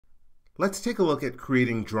Let's take a look at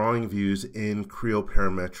creating drawing views in Creo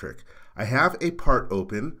Parametric. I have a part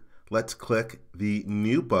open. Let's click the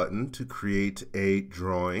New button to create a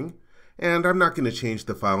drawing. And I'm not going to change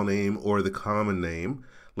the file name or the common name.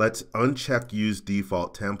 Let's uncheck Use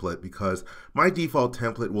Default Template because my default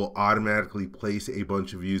template will automatically place a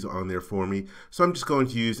bunch of views on there for me. So I'm just going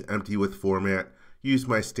to use Empty with Format, use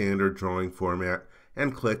my standard drawing format,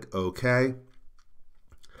 and click OK.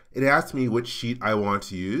 It asks me which sheet I want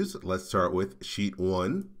to use. Let's start with sheet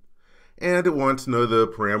 1. And it wants to know the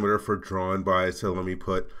parameter for drawn by, so let me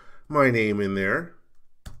put my name in there.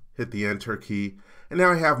 Hit the Enter key. And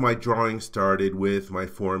now I have my drawing started with my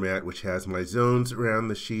format, which has my zones around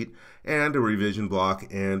the sheet, and a revision block,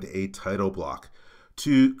 and a title block.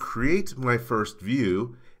 To create my first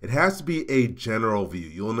view, it has to be a general view.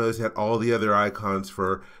 You'll notice that all the other icons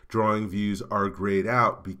for drawing views are grayed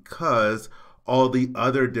out because all the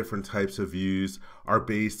other different types of views are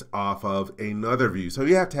based off of another view. So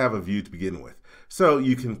you have to have a view to begin with. So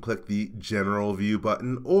you can click the General View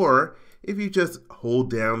button, or if you just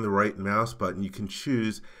hold down the right mouse button, you can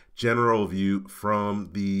choose General View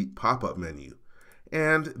from the pop-up menu.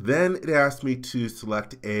 And then it asks me to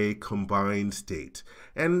select a combined state.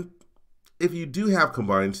 And if you do have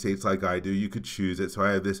combined states like I do, you could choose it. So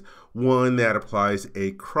I have this one that applies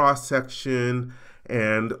a cross-section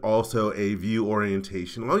and also a view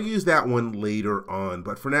orientation. I'll use that one later on,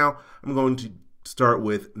 but for now, I'm going to start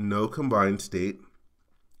with no combined state.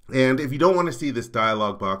 And if you don't want to see this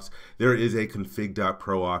dialog box, there is a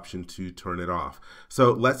config.pro option to turn it off.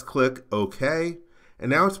 So let's click OK.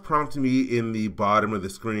 And now it's prompting me in the bottom of the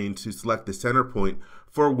screen to select the center point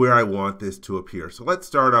for where I want this to appear. So let's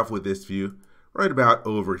start off with this view right about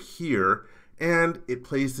over here. And it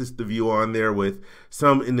places the view on there with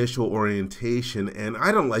some initial orientation, and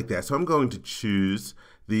I don't like that. So I'm going to choose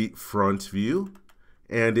the front view,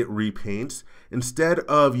 and it repaints. Instead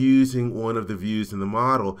of using one of the views in the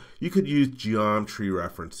model, you could use geometry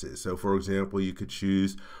references. So for example, you could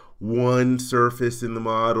choose one surface in the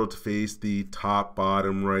model to face the top,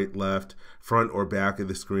 bottom, right, left, front, or back of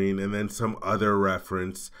the screen, and then some other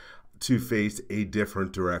reference to face a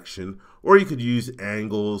different direction. Or you could use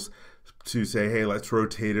angles to say, hey, let's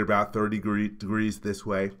rotate it about 30 degrees this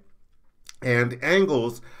way. And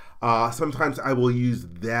angles, sometimes I will use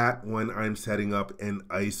that when I'm setting up an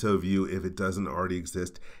ISO view if it doesn't already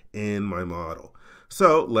exist in my model.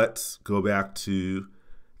 So let's go back to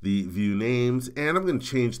the view names, and I'm going to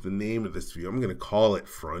change the name of this view. I'm going to call it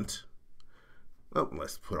front. Oh,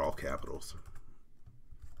 let's put all capitals.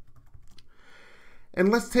 And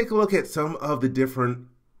let's take a look at some of the different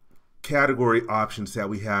category options that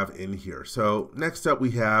we have in here. So next up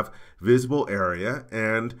we have visible area,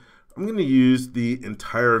 and I'm going to use the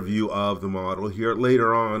entire view of the model here.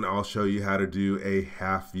 Later on I'll show you how to do a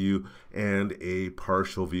half view and a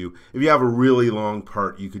partial view. If you have a really long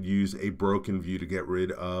part, you could use a broken view to get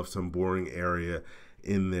rid of some boring area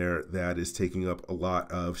in there that is taking up a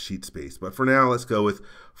lot of sheet space. But for now, let's go with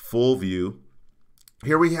full view.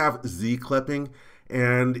 Here we have Z clipping.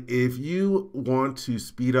 And if you want to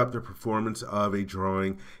speed up the performance of a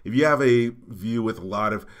drawing, if you have a view with a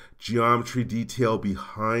lot of geometry detail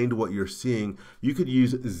behind what you're seeing, you could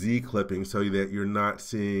use Z clipping so that you're not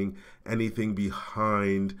seeing anything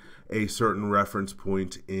behind a certain reference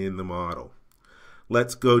point in the model.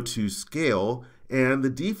 Let's go to scale, and the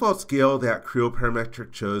default scale that Creo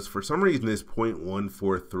Parametric chose for some reason is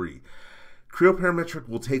 0.143. Creo Parametric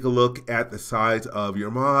will take a look at the size of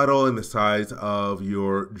your model and the size of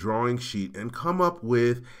your drawing sheet and come up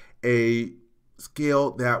with a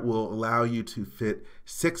scale that will allow you to fit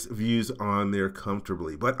 6 views on there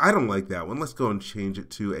comfortably. But I don't like that one. Let's go and change it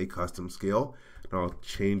to a custom scale. And I'll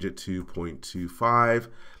change it to 0.25.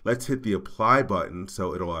 Let's hit the apply button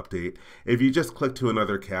so it'll update. If you just click to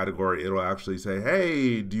another category, it'll actually say,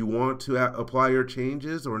 hey, do you want to apply your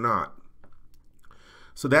changes or not?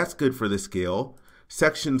 So that's good for the scale.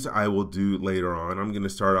 Sections I will do later on. I'm going to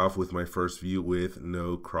start off with my first view with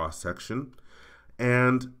no cross section.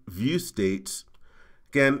 And view states,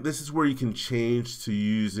 again, this is where you can change to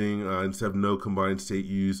using, instead of no combined state,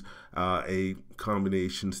 use a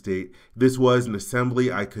combination state. This was an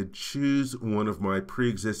assembly. I could choose one of my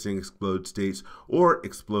pre-existing explode states or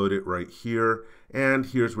explode it right here. And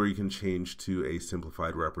here's where you can change to a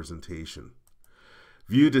simplified representation.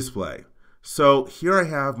 View display. So here I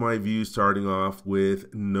have my view starting off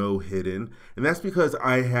with no hidden, and that's because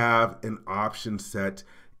I have an option set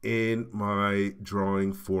in my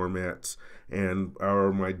drawing formats and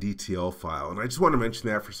or my DTL file. And I just want to mention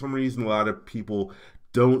that for some reason a lot of people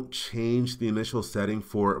don't change the initial setting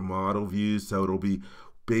for model views, so it'll be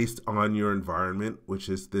based on your environment, which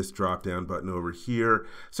is this drop down button over here.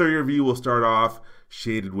 So your view will start off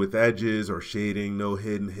shaded with edges or shading, no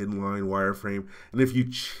hidden line, wireframe. And if you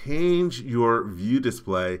change your view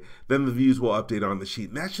display, then the views will update on the sheet.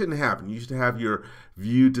 And that shouldn't happen. You should have your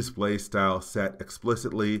view display style set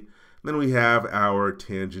explicitly. Then we have our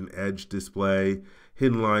tangent edge display,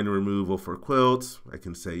 hidden line removal for quilts. I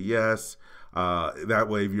can say yes. That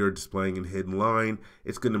way, if you're displaying in hidden line,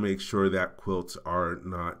 it's going to make sure that quilts are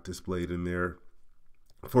not displayed in there.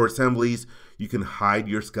 For assemblies, you can hide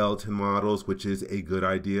your skeleton models, which is a good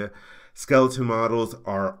idea. Skeleton models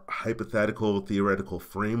are hypothetical, theoretical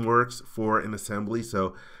frameworks for an assembly,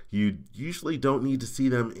 so you usually don't need to see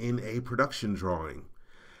them in a production drawing.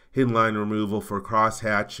 Hidden line removal for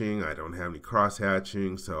cross-hatching. I don't have any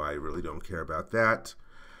cross-hatching, so I really don't care about that.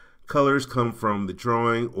 Colors come from the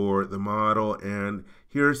drawing or the model, and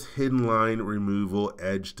here's hidden line removal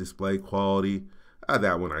edge display quality.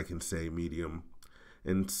 That one I can say medium.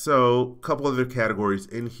 And so a couple other categories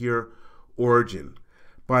in here. Origin.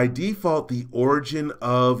 By default, the origin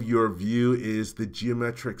of your view is the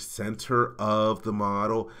geometric center of the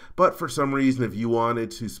model, but for some reason, if you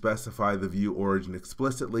wanted to specify the view origin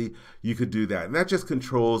explicitly, you could do that. And that just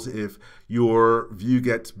controls if your view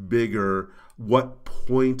gets bigger, what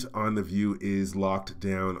point on the view is locked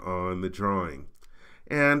down on the drawing.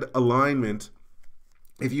 And alignment,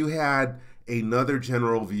 if you had another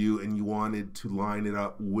general view and you wanted to line it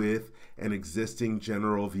up with an existing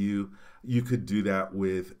general view, you could do that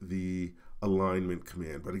with the alignment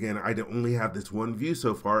command. But again, I only have this one view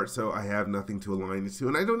so far, so I have nothing to align it to,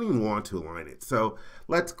 and I don't even want to align it. So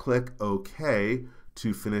let's click OK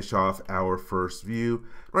to finish off our first view.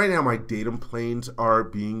 Right now my datum planes are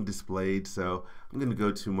being displayed, so I'm going to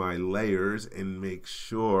go to my layers and make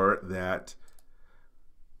sure that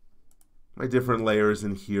my different layers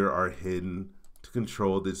in here are hidden to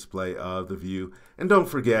control the display of the view. And don't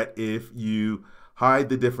forget, if you hide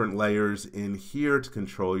the different layers in here to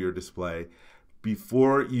control your display,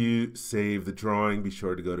 before you save the drawing, be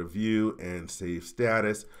sure to go to View and Save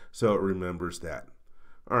Status so it remembers that.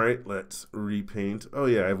 All right, let's repaint. Oh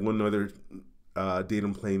yeah, I have one other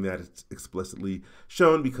datum plane that is explicitly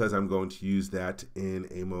shown because I'm going to use that in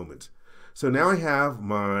a moment. So now I have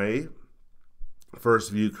my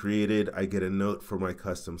first view created. I get a note for my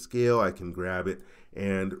custom scale. I can grab it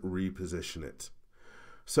and reposition it.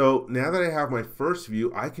 So now that I have my first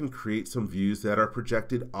view, I can create some views that are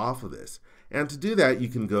projected off of this. And to do that, you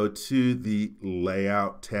can go to the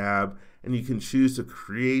Layout tab and you can choose to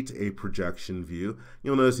create a projection view.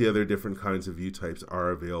 You'll notice the other different kinds of view types are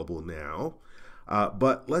available now.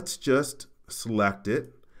 But let's just select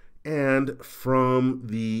it. And from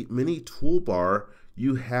the mini toolbar,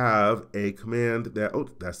 you have a command that, oh,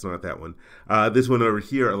 that's not that one. This one over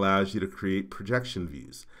here allows you to create projection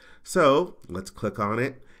views. So let's click on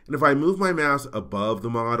it. And if I move my mouse above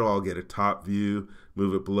the model, I'll get a top view.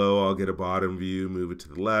 Move it below, I'll get a bottom view. Move it to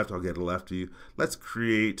the left, I'll get a left view. Let's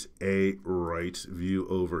create a right view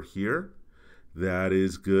over here. That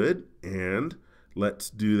is good. And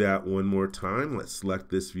let's do that one more time. Let's select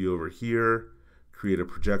this view over here, create a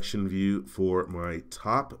projection view for my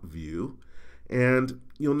top view. And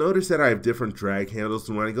you'll notice that I have different drag handles.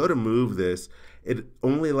 And when I go to move this, it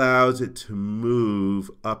only allows it to move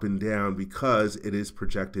up and down because it is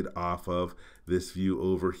projected off of this view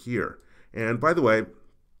over here. And by the way,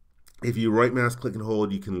 if you right mouse click and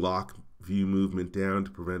hold, you can lock view movement down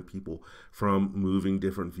to prevent people from moving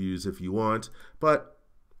different views if you want. But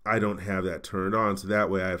I don't have that turned on, so that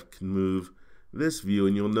way I can move this view,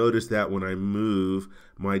 and you'll notice that when I move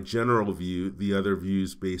my general view, the other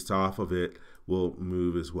views based off of it will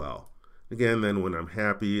move as well. Again, then when I'm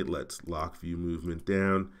happy, let's lock view movement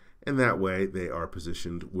down, and that way they are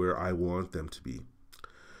positioned where I want them to be.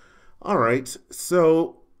 All right,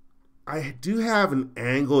 so I do have an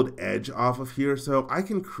angled edge off of here, so I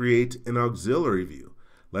can create an auxiliary view.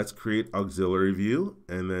 Let's create auxiliary view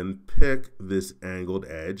and then pick this angled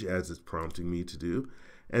edge as it's prompting me to do,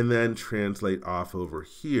 and then translate off over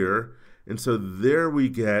here. And so there we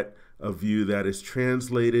get a view that is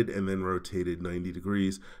translated and then rotated 90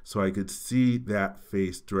 degrees, so I could see that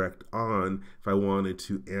face direct on if I wanted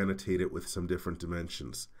to annotate it with some different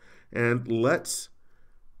dimensions. And let's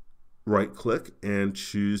right click and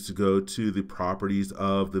choose to go to the properties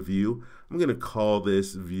of the view. I'm going to call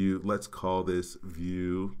this view, let's call this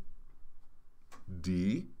view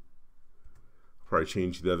D. Probably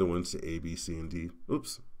change the other ones to A, B, C, and D.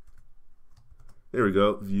 Oops. There we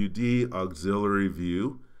go, view D, auxiliary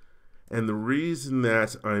view. And the reason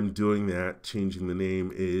that I'm doing that, changing the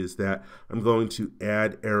name, is that I'm going to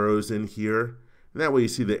add arrows in here. And that way you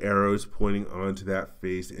see the arrows pointing onto that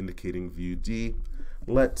face indicating view D.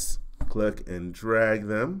 Let's click and drag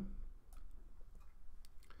them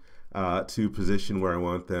to position where I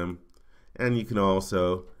want them. And you can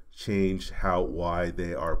also change how wide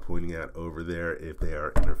they are pointing at over there if they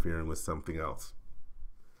are interfering with something else.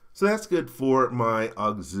 So that's good for my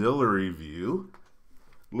auxiliary view.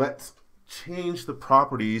 Let's change the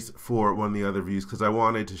properties for one of the other views because I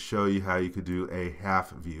wanted to show you how you could do a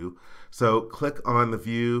half view. So click on the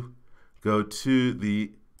view, go to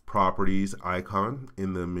the properties icon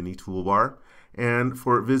in the mini toolbar, and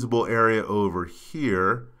for visible area over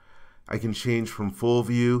here, I can change from full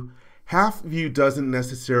view. Half view doesn't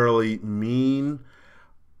necessarily mean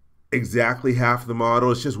exactly half the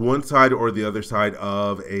model. It's just one side or the other side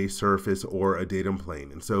of a surface or a datum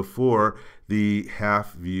plane. And so for the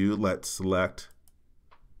half view, let's select,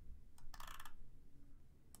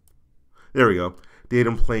 there we go,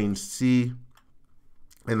 datum plane C,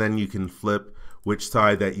 and then you can flip which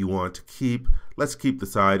side that you want to keep. Let's keep the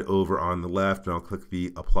side over on the left, and I'll click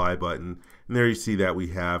the apply button. And there you see that we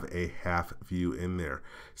have a half view in there.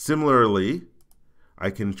 Similarly, I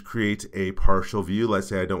can create a partial view. Let's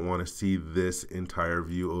say I don't want to see this entire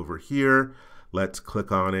view over here. Let's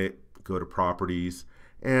click on it, go to properties,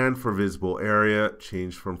 and for visible area,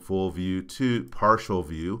 change from full view to partial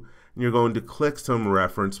view. And you're going to click some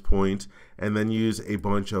reference point and then use a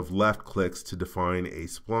bunch of left clicks to define a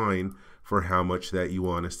spline for how much that you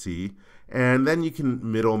want to see. And then you can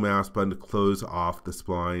middle mouse button to close off the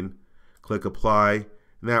spline, click apply,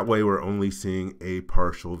 and that way we're only seeing a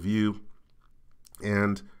partial view.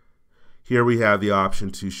 And here we have the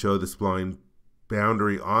option to show the spline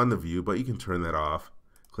boundary on the view, but you can turn that off.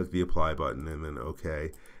 Click the apply button and then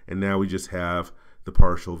OK. And now we just have the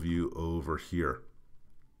partial view over here.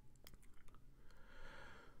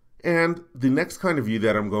 And the next kind of view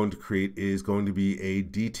that I'm going to create is going to be a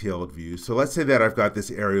detailed view. So let's say that I've got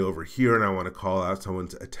this area over here and I want to call out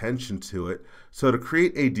someone's attention to it. So to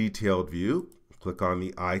create a detailed view, click on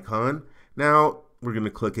the icon. Now we're going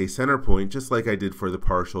to click a center point just like I did for the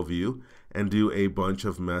partial view and do a bunch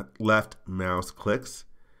of left mouse clicks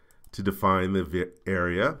to define the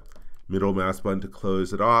area, middle mouse button to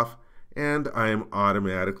close it off, and I am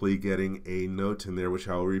automatically getting a note in there which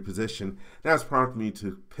I will reposition. That's prompted me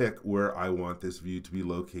to pick where I want this view to be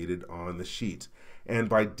located on the sheet. And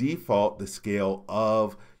by default, the scale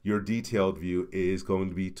of your detailed view is going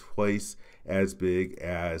to be twice as big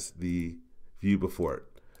as the view before it.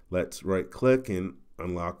 Let's right click and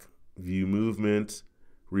unlock view movement,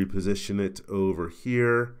 reposition it over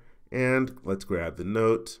here, and let's grab the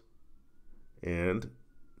note and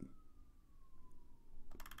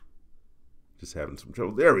just having some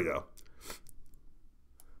trouble. There we go.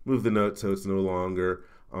 Move the note so it's no longer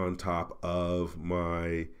on top of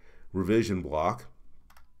my revision block.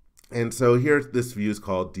 And so here, this view is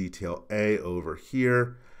called Detail A over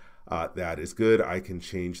here. That is good. I can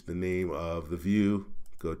change the name of the view,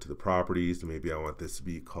 go to the properties. Maybe I want this to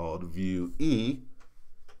be called View E.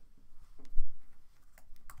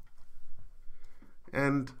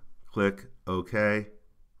 And click OK.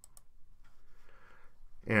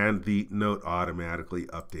 And the note automatically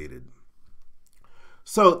updated.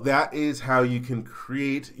 So that is how you can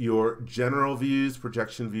create your general views,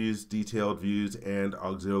 projection views, detailed views, and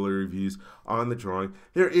auxiliary views on the drawing.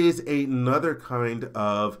 There is another kind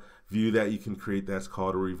of view that you can create that's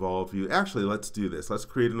called a revolve view. Actually, let's do this. Let's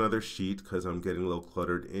create another sheet because I'm getting a little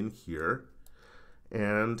cluttered in here.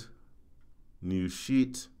 And new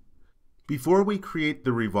sheet. Before we create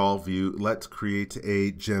the revolve view, let's create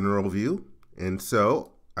a general view. And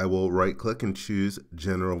so I will right click and choose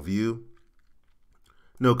general view.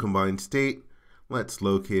 No combined state. Let's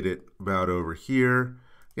locate it about over here.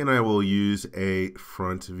 And I will use a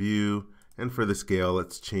front view. And for the scale,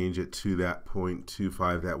 let's change it to that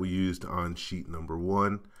 0.25 that we used on sheet number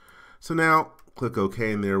 1. So now click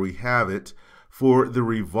OK, and there we have it. For the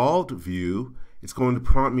revolved view, it's going to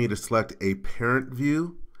prompt me to select a parent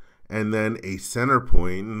view and then a center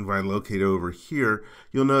point. And if I locate it over here,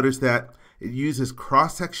 you'll notice that it uses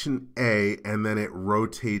cross-section A and then it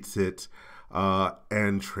rotates it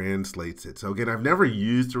and translates it. So again, I've never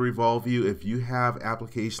used a revolve view. If you have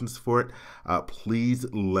applications for it,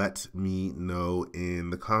 please let me know in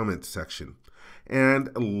the comments section. And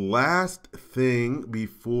last thing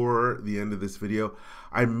before the end of this video,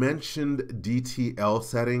 I mentioned DTL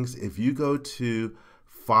settings. If you go to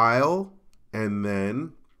File and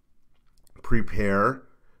then Prepare,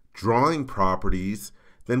 Drawing Properties,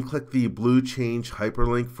 then click the blue change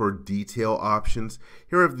hyperlink for detail options.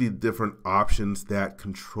 Here are the different options that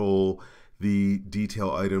control the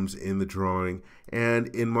detail items in the drawing. And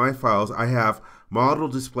in my files, I have model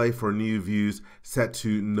display for new views set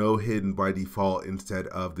to no hidden by default instead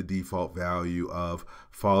of the default value of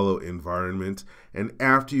follow environment. And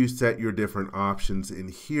after you set your different options in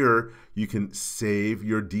here, you can save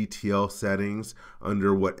your detail settings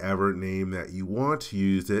under whatever name that you want to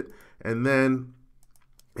use it. And then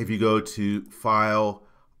if you go to File,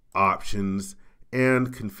 Options,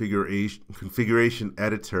 and Configuration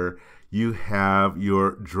Editor, you have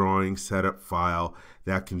your drawing setup file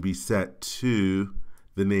that can be set to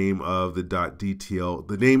the name of the .detail,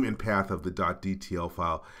 the name and path of the .detail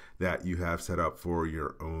file that you have set up for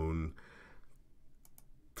your own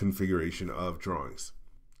configuration of drawings.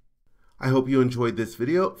 I hope you enjoyed this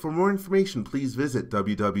video. For more information, please visit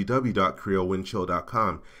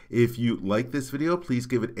www.creowindchill.com. If you like this video, please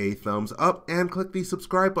give it a thumbs up and click the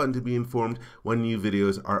subscribe button to be informed when new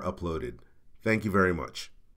videos are uploaded. Thank you very much.